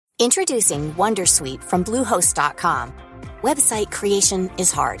Introducing Wondersuite from Bluehost.com. Website creation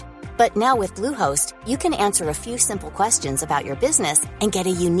is hard, but now with Bluehost, you can answer a few simple questions about your business and get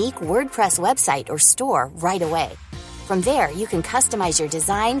a unique WordPress website or store right away. From there, you can customize your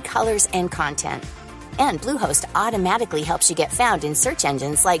design, colors, and content. And Bluehost automatically helps you get found in search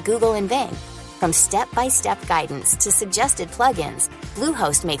engines like Google and Bing. From step-by-step guidance to suggested plugins,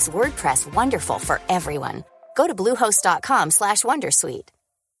 Bluehost makes WordPress wonderful for everyone. Go to bluehost.com/wondersuite.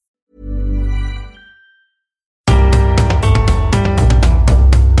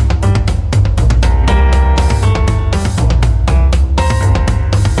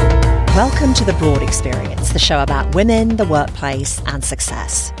 Welcome to The Broad Experience, the show about women, the workplace, and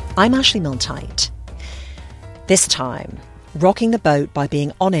success. I'm Ashley Milne-Tyte. This time, rocking the boat by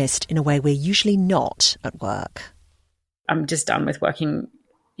being honest in a way we're usually not at work. I'm just done with working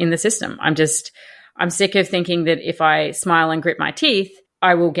in the system. I'm sick of thinking that if I smile and grit my teeth,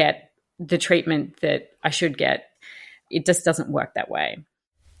 I will get the treatment that I should get. It just doesn't work that way.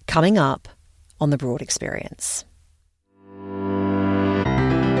 Coming up on The Broad Experience.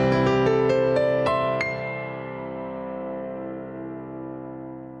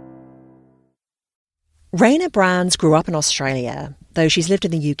 Raina Brands grew up in Australia, though she's lived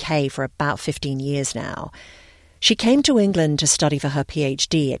in the UK for about 15 years now. She came to England to study for her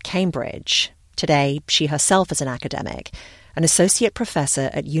PhD at Cambridge. Today, she herself is an academic, an associate professor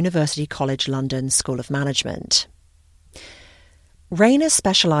at University College London School of Management. Raina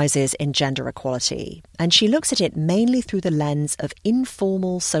specialises in gender equality, and she looks at it mainly through the lens of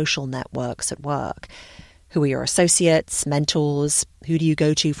informal social networks at work. Who are your associates, mentors? Who do you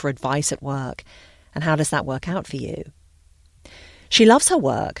go to for advice at work? And how does that work out for you? She loves her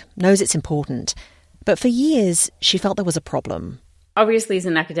work, knows it's important, but for years she felt there was a problem. Obviously, as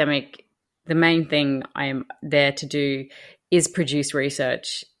an academic, the main thing I am there to do is produce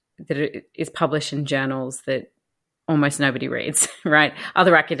research that is published in journals that almost nobody reads, right?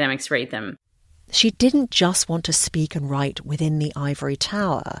 Other academics read them. She didn't just want to speak and write within the ivory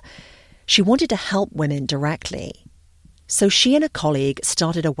tower. She wanted to help women directly. So she and a colleague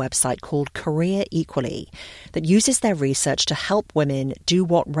started a website called Career Equally that uses their research to help women do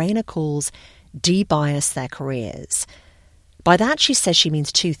what Raina calls de-bias their careers. By that, she says she means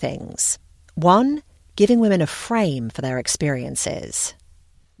two things. One, giving women a frame for their experiences.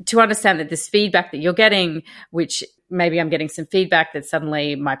 To understand that this feedback that you're getting, which maybe I'm getting some feedback that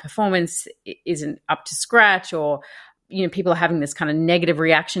suddenly my performance isn't up to scratch, or people are having this kind of negative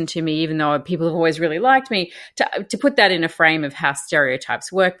reaction to me, even though people have always really liked me, to put that in a frame of how stereotypes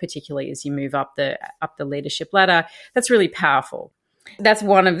work, particularly as you move up the leadership ladder, that's really powerful. That's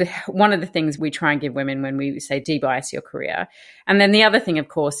one of the things we try and give women when we say de-bias your career. And then the other thing, of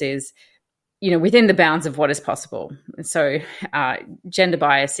course, is, within the bounds of what is possible. So gender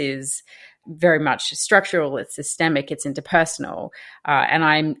bias is very much structural, it's systemic, it's interpersonal. And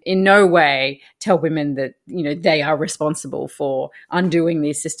I'm in no way tell women that, they are responsible for undoing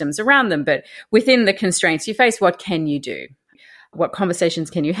these systems around them. But within the constraints you face, what can you do? What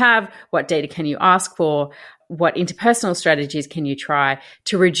conversations can you have? What data can you ask for? What interpersonal strategies can you try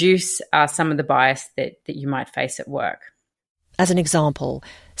to reduce some of the bias that you might face at work? As an example,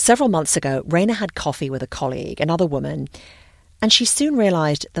 several months ago, Raina had coffee with a colleague, another woman, and she soon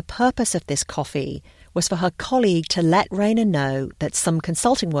realised the purpose of this coffee was for her colleague to let Raina know that some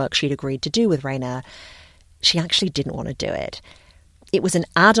consulting work she'd agreed to do with Raina, she actually didn't want to do it. It was an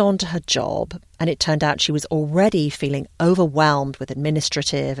add-on to her job, and it turned out she was already feeling overwhelmed with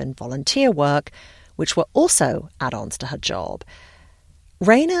administrative and volunteer work, which were also add-ons to her job.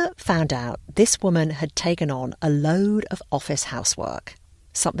 Raina found out this woman had taken on a load of office housework,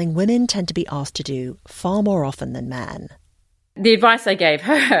 something women tend to be asked to do far more often than men. The advice I gave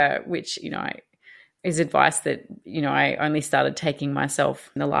her, which, is advice that, I only started taking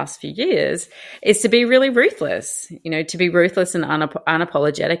myself in the last few years, is to be really ruthless, to be ruthless and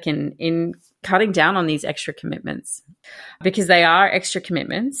unapologetic in cutting down on these extra commitments, because they are extra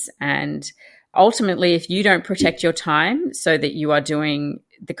commitments. And ultimately, if you don't protect your time so that you are doing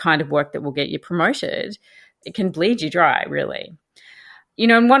the kind of work that will get you promoted, it can bleed you dry, really.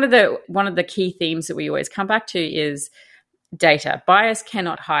 And one of the key themes that we always come back to is data. Bias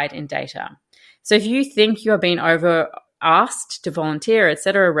cannot hide in data. So if you think you're being asked to volunteer, et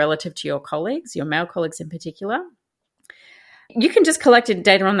cetera, relative to your colleagues, your male colleagues in particular, you can just collect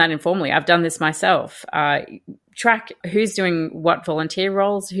data on that informally. I've done this myself. Track who's doing what volunteer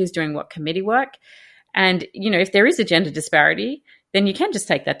roles, who's doing what committee work. And, if there is a gender disparity, then you can just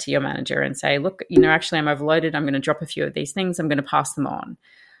take that to your manager and say, look, actually I'm overloaded. I'm going to drop a few of these things. I'm going to pass them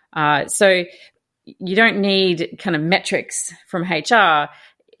on. So you don't need kind of metrics from HR.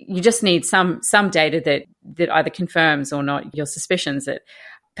 you just need some data that either confirms or not your suspicions that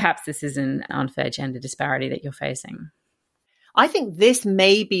perhaps this is an unfair gender disparity that you're facing. I think this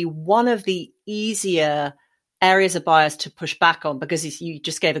may be one of the easier areas of bias to push back on, because you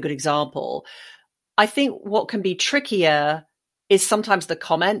just gave a good example. I think what can be trickier is sometimes the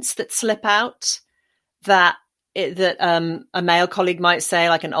comments that slip out that a male colleague might say,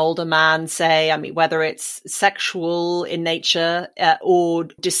 like an older man say, I mean, whether it's sexual in nature or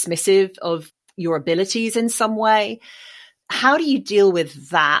dismissive of your abilities in some way. How do you deal with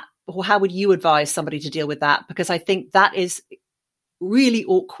that? Or how would you advise somebody to deal with that? Because I think that is really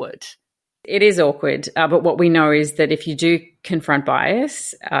awkward. It is awkward, but what we know is that if you do confront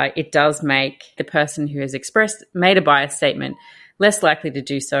bias, it does make the person who has made a bias statement less likely to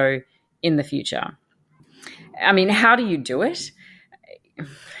do so in the future. I mean, how do you do it?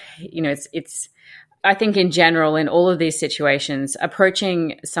 You know, it's. I think in general, in all of these situations,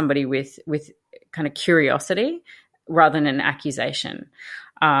 approaching somebody with kind of curiosity rather than an accusation.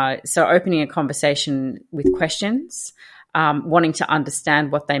 So opening a conversation with questions, wanting to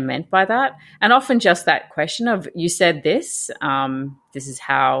understand what they meant by that. And often just that question of, you said this, this is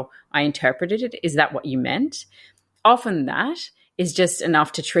how I interpreted it. Is that what you meant? Often that is just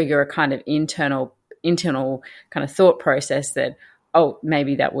enough to trigger a kind of internal kind of thought process that, oh,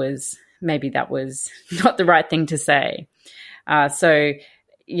 maybe that was not the right thing to say. So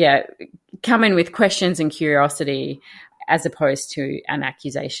yeah, come in with questions and curiosity as opposed to an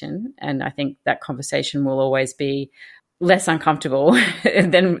accusation. And I think that conversation will always be less uncomfortable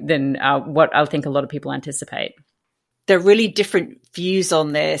than what I think a lot of people anticipate. There are really different views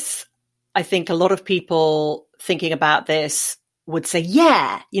on this. I think a lot of people thinking about this would say,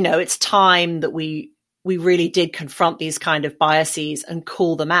 yeah, you know, it's time that we really did confront these kind of biases and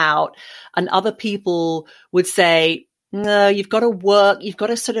call them out. And other people would say, no, you've got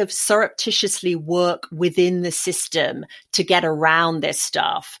to sort of surreptitiously work within the system to get around this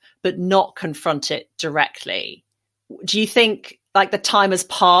stuff, but not confront it directly. Do you think like the time has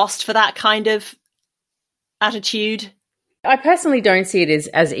passed for that kind of attitude? I personally don't see it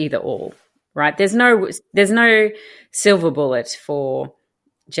as either or, right? There's no silver bullet for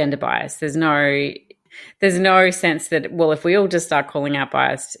gender bias. There's no sense that, well, if we all just start calling out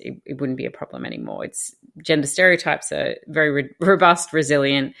bias, it wouldn't be a problem anymore. Gender stereotypes are very robust,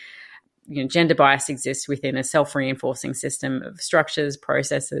 resilient. You know, gender bias exists within a self-reinforcing system of structures,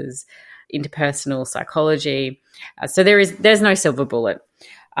 processes, interpersonal psychology. So there's no silver bullet.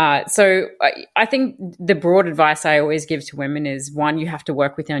 So I think the broad advice I always give to women is, one, you have to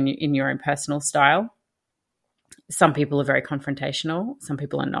work within in your own personal style. Some people are very confrontational. Some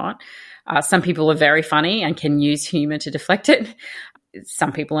people are not. Some people are very funny and can use humor to deflect it.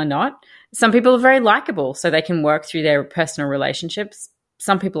 Some people are not. Some people are very likable, so they can work through their personal relationships.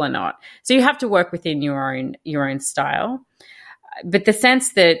 Some people are not. So you have to work within your own style. But the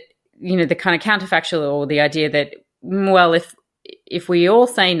sense that, you know, the kind of counterfactual, or the idea that, well, if we all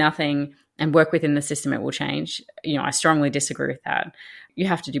say nothing and work within the system, it will change. You know, I strongly disagree with that. You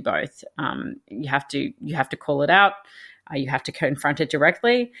have to do both. You have to call it out. You have to confront it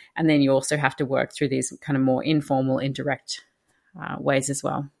directly, and then you also have to work through these kind of more informal, indirect ways as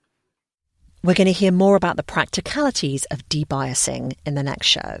well. We're going to hear more about the practicalities of debiasing in the next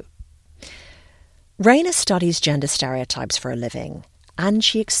show. Raina studies gender stereotypes for a living, and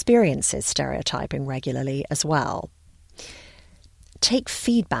she experiences stereotyping regularly as well. Take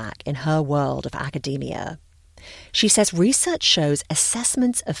feedback in her world of academia. She says research shows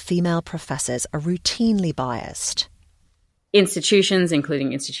assessments of female professors are routinely biased. Institutions,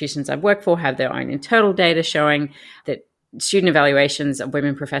 including institutions I've worked for, have their own internal data showing that student evaluations of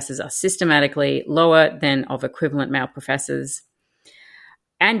women professors are systematically lower than of equivalent male professors.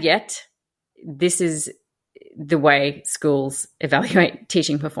 And yet, this is the way schools evaluate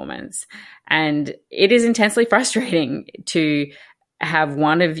teaching performance. And it is intensely frustrating to have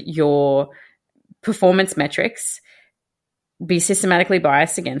one of your performance metrics be systematically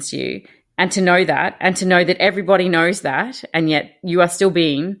biased against you, and to know that, and to know that everybody knows that, and yet you are still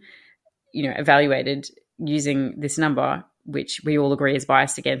being, you know, evaluated using this number, which we all agree is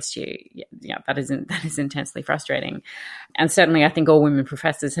biased against you. Yeah, that is intensely frustrating. And certainly I think all women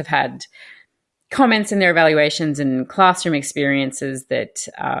professors have had comments in their evaluations and classroom experiences that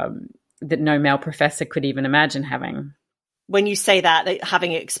no male professor could even imagine having. When you say that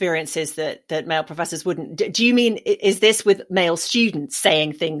having experiences that male professors wouldn't, do you mean, is this with male students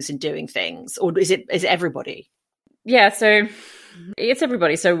saying things and doing things, or is it everybody? Yeah, so it's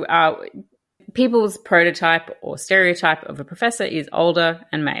everybody. So people's prototype or stereotype of a professor is older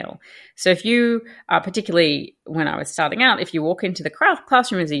and male. So if you are, particularly when I was starting out, if you walk into the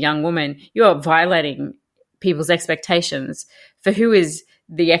classroom as a young woman, you are violating people's expectations for who is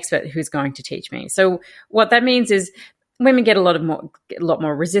the expert who's going to teach me. So what that means is women get a lot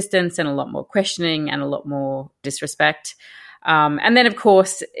more resistance and a lot more questioning and a lot more disrespect. And then, of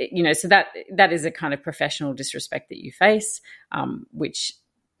course, so that is a kind of professional disrespect that you face, which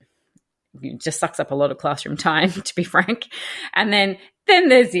just sucks up a lot of classroom time, to be frank. And then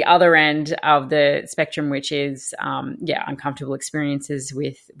there's the other end of the spectrum, which is, uncomfortable experiences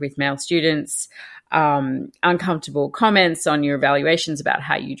with male students, uncomfortable comments on your evaluations about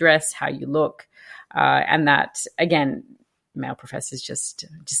how you dress, how you look. And that, again, male professors just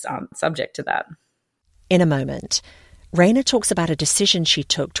aren't subject to that. In a moment, Raina talks about a decision she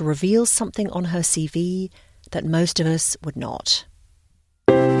took to reveal something on her CV that most of us would not.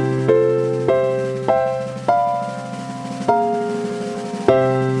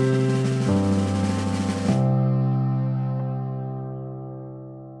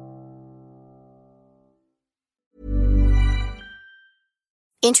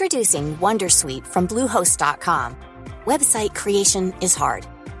 Introducing Wondersuite from Bluehost.com. Website creation is hard,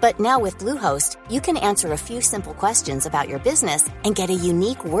 but now with Bluehost, you can answer a few simple questions about your business and get a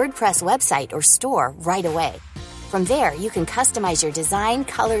unique WordPress website or store right away. From there, you can customize your design,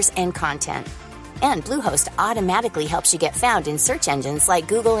 colors, and content. And Bluehost automatically helps you get found in search engines like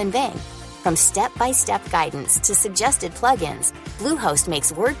Google and Bing. From step-by-step guidance to suggested plugins, Bluehost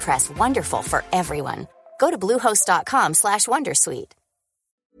makes WordPress wonderful for everyone. Go to bluehost.com/wondersuite.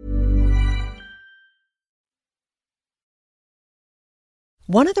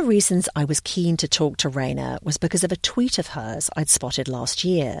 One of the reasons I was keen to talk to Raina was because of a tweet of hers I'd spotted last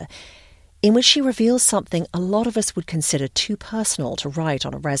year, in which she reveals something a lot of us would consider too personal to write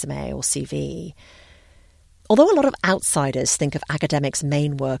on a resume or CV. Although a lot of outsiders think of academics'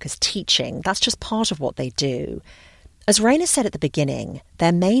 main work as teaching, that's just part of what they do. As Raina said at the beginning,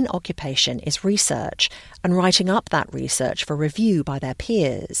 their main occupation is research and writing up that research for review by their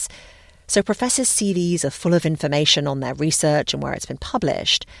peers. So professors' CVs are full of information on their research and where it's been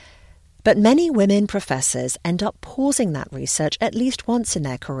published. But many women professors end up pausing that research at least once in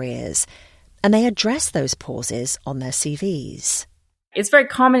their careers, and they address those pauses on their CVs. It's very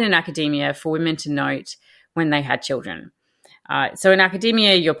common in academia for women to note when they had children. So in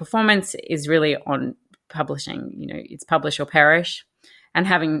academia, your performance is really on publishing. It's publish or perish. And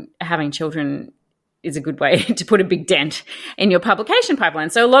having children is a good way to put a big dent in your publication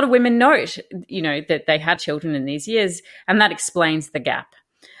pipeline. So a lot of women note, that they had children in these years, and that explains the gap,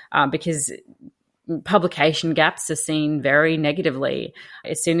 because publication gaps are seen very negatively.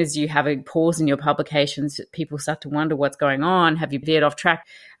 As soon as you have a pause in your publications, people start to wonder what's going on. Have you veered off track?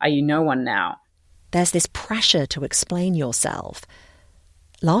 Are you no one now? There's this pressure to explain yourself.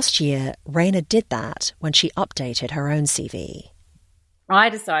 Last year, Raina did that when she updated her own CV. I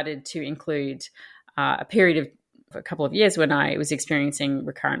decided to include a period of a couple of years when I was experiencing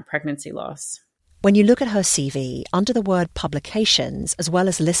recurrent pregnancy loss. When you look at her CV, under the word publications, as well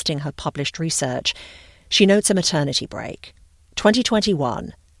as listing her published research, she notes a maternity break.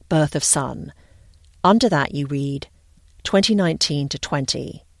 2021, birth of son. Under that you read 2019 to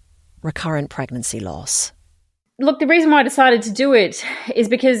 20, recurrent pregnancy loss. Look, the reason why I decided to do it is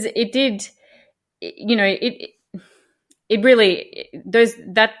because that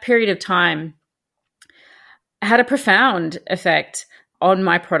period of time had a profound effect on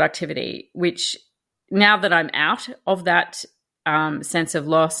my productivity, which now that I'm out of that sense of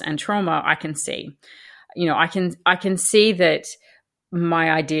loss and trauma, I can see. I can see that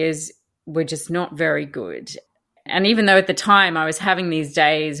my ideas were just not very good. And even though at the time I was having these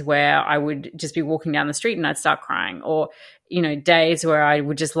days where I would just be walking down the street and I'd start crying, or, days where I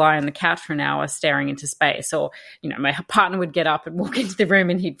would just lie on the couch for an hour staring into space, or, my partner would get up and walk into the room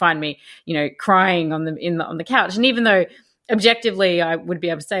and he'd find me, crying on the couch. And even though objectively I would be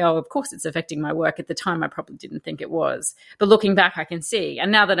able to say, oh, of course it's affecting my work, at the time I probably didn't think it was. But looking back, I can see.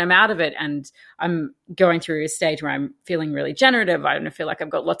 And now that I'm out of it and I'm going through a stage where I'm feeling really generative, I feel like I've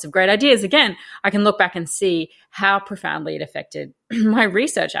got lots of great ideas, again, I can look back and see how profoundly it affected my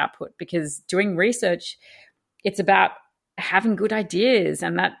research output. Because doing research, it's about having good ideas,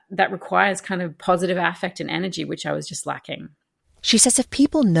 and that requires kind of positive affect and energy, which I was just lacking. She says if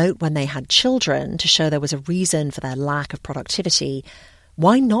people note when they had children to show there was a reason for their lack of productivity,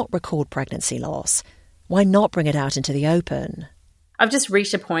 why not record pregnancy loss? Why not bring it out into the open? I've just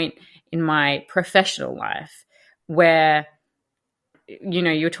reached a point in my professional life where,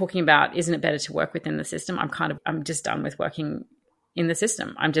 you're talking about, isn't it better to work within the system? I'm just done with working in the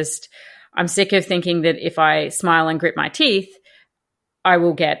system. I'm sick of thinking that if I smile and grit my teeth, I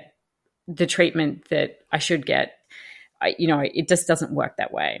will get the treatment that I should get. It just doesn't work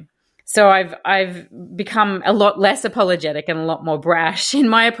that way. So I've become a lot less apologetic and a lot more brash in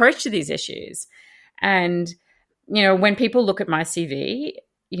my approach to these issues. And, when people look at my CV,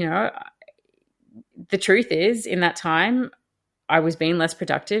 the truth is, in that time, I was being less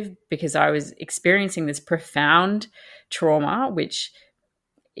productive because I was experiencing this profound trauma, which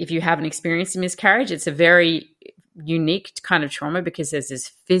if you haven't experienced a miscarriage, it's a very unique kind of trauma because there's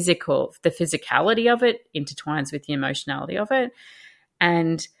the physicality of it intertwines with the emotionality of it.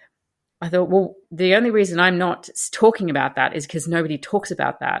 And I thought, well, the only reason I'm not talking about that is because nobody talks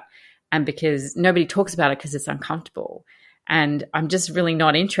about that, and because nobody talks about it because it's uncomfortable. And I'm just really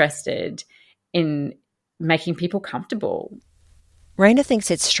not interested in making people comfortable. Raina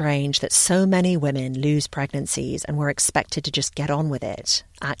thinks it's strange that so many women lose pregnancies and we're expected to just get on with it,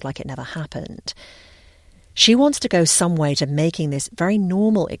 act like it never happened. She wants to go some way to making this very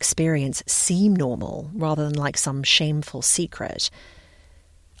normal experience seem normal rather than like some shameful secret.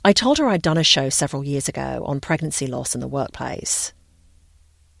 I told her I'd done a show several years ago on pregnancy loss in the workplace.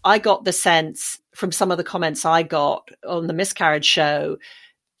 I got the sense from some of the comments I got on the miscarriage show,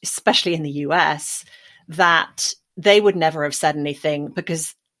 especially in the US, that they would never have said anything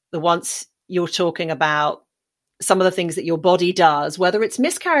because once you're talking about some of the things that your body does, whether it's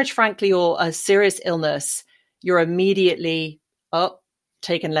miscarriage, frankly, or a serious illness, you're immediately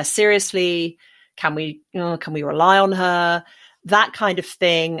taken less seriously. Can we rely on her? That kind of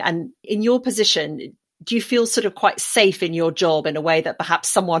thing. And in your position, do you feel sort of quite safe in your job in a way that perhaps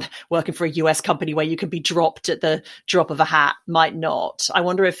someone working for a US company where you can be dropped at the drop of a hat might not? I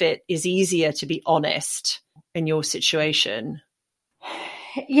wonder if it is easier to be honest in your situation.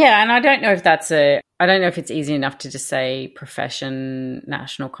 Yeah, and I don't know if it's easy enough to just say profession,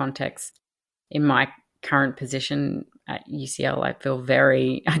 national context. In my current position at UCL,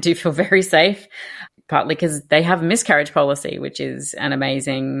 I do feel very safe, partly because they have a miscarriage policy, which is an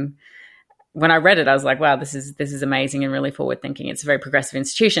amazing. When I read it, I was like, wow, this is amazing and really forward thinking. It's a very progressive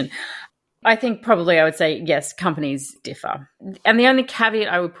institution. I think probably I would say, yes, companies differ. And the only caveat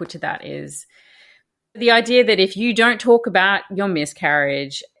I would put to that is the idea that if you don't talk about your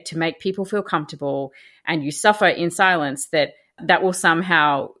miscarriage to make people feel comfortable and you suffer in silence, that will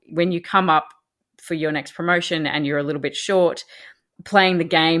somehow, when you come up for your next promotion and you're a little bit short, playing the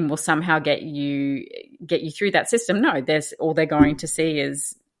game will somehow get you through that system. No, all they're going to see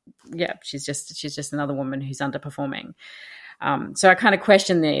is, yeah, she's just another woman who's underperforming. So I kind of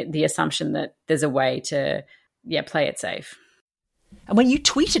question the assumption that there's a way to, play it safe. And when you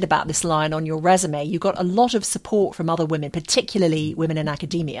tweeted about this line on your resume, you got a lot of support from other women, particularly women in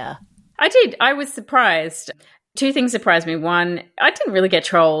academia. I did. I was surprised. Two things surprised me. One, I didn't really get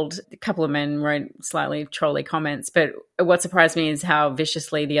trolled. A couple of men wrote slightly trolly comments, but what surprised me is how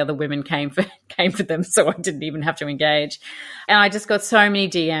viciously the other women came for them, so I didn't even have to engage. And I just got so many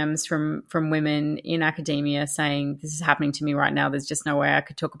DMs from women in academia saying, this is happening to me right now. There's just no way I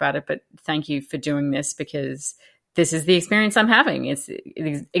could talk about it, but thank you for doing this because this is the experience I'm having. It's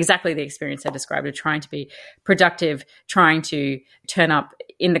exactly the experience I described of trying to be productive, trying to turn up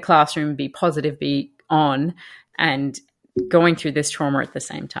in the classroom, be positive, be on, and going through this trauma at the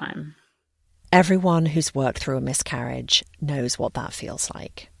same time. Everyone who's worked through a miscarriage knows what that feels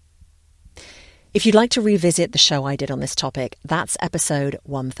like. If you'd like to revisit the show I did on this topic, that's episode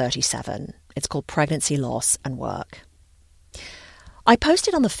 137. It's called Pregnancy, Loss and Work. I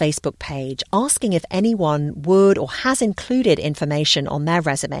posted on the Facebook page asking if anyone would or has included information on their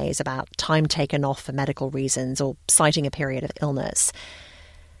resumes about time taken off for medical reasons or citing a period of illness.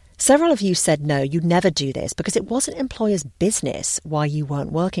 Several of you said no, you'd never do this because it wasn't employers' business why you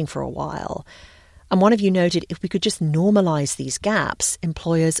weren't working for a while. And one of you noted if we could just normalise these gaps,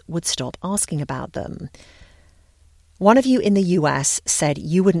 employers would stop asking about them. One of you in the US said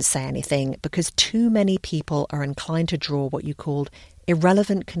you wouldn't say anything because too many people are inclined to draw what you called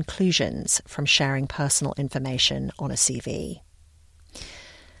irrelevant conclusions from sharing personal information on a CV.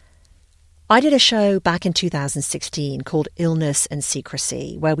 I did a show back in 2016 called Illness and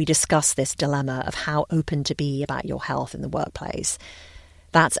Secrecy, where we discussed this dilemma of how open to be about your health in the workplace.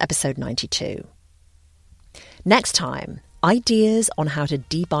 That's episode 92. Next time, ideas on how to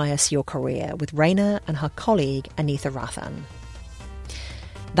debias your career with Raina and her colleague Anitha Rathan.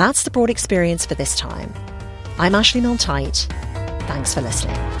 That's the Broad Experience for this time. I'm Ashley Milne-Tyte. Thanks for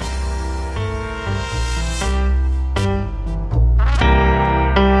listening.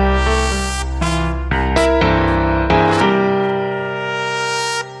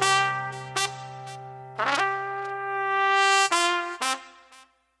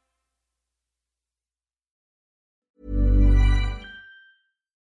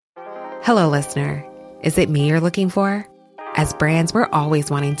 Hello, listener. Is it me you're looking for? As brands, we're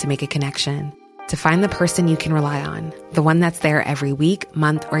always wanting to make a connection, to find the person you can rely on, the one that's there every week,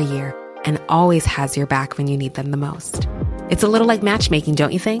 month, or year, and always has your back when you need them the most. It's a little like matchmaking,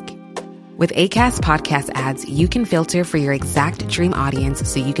 don't you think? With Acast Podcast Ads, you can filter for your exact dream audience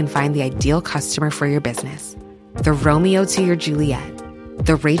so you can find the ideal customer for your business. The Romeo to your Juliet,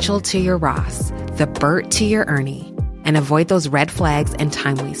 the Rachel to your Ross, the Bert to your Ernie, and avoid those red flags and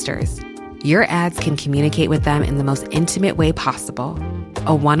time wasters. Your ads can communicate with them in the most intimate way possible.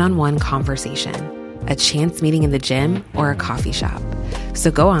 A one-on-one conversation, a chance meeting in the gym, or a coffee shop. So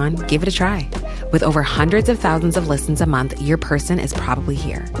go on, give it a try. With over hundreds of thousands of listens a month, your person is probably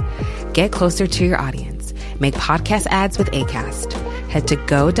here. Get closer to your audience. Make podcast ads with Acast. Head to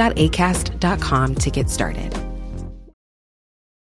go.acast.com to get started.